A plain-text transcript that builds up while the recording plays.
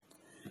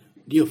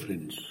Dear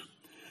friends,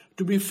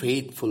 to be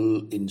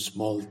faithful in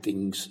small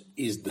things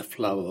is the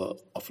flower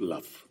of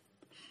love.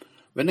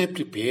 When I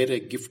prepare a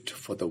gift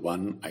for the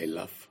one I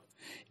love,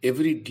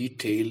 every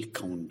detail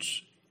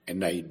counts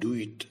and I do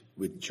it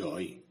with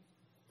joy.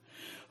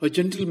 A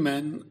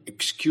gentleman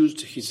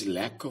excused his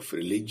lack of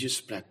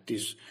religious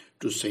practice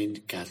to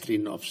Saint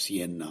Catherine of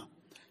Siena,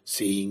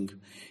 saying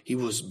he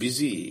was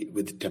busy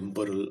with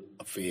temporal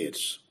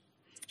affairs.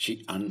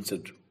 She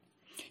answered,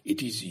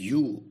 "It is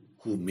you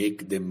who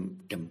make them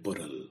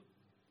temporal.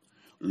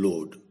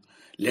 Lord,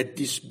 let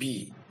this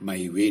be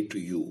my way to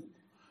you,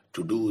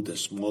 to do the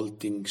small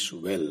things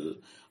well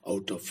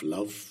out of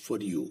love for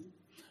you,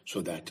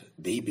 so that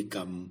they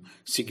become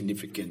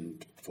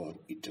significant for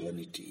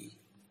eternity."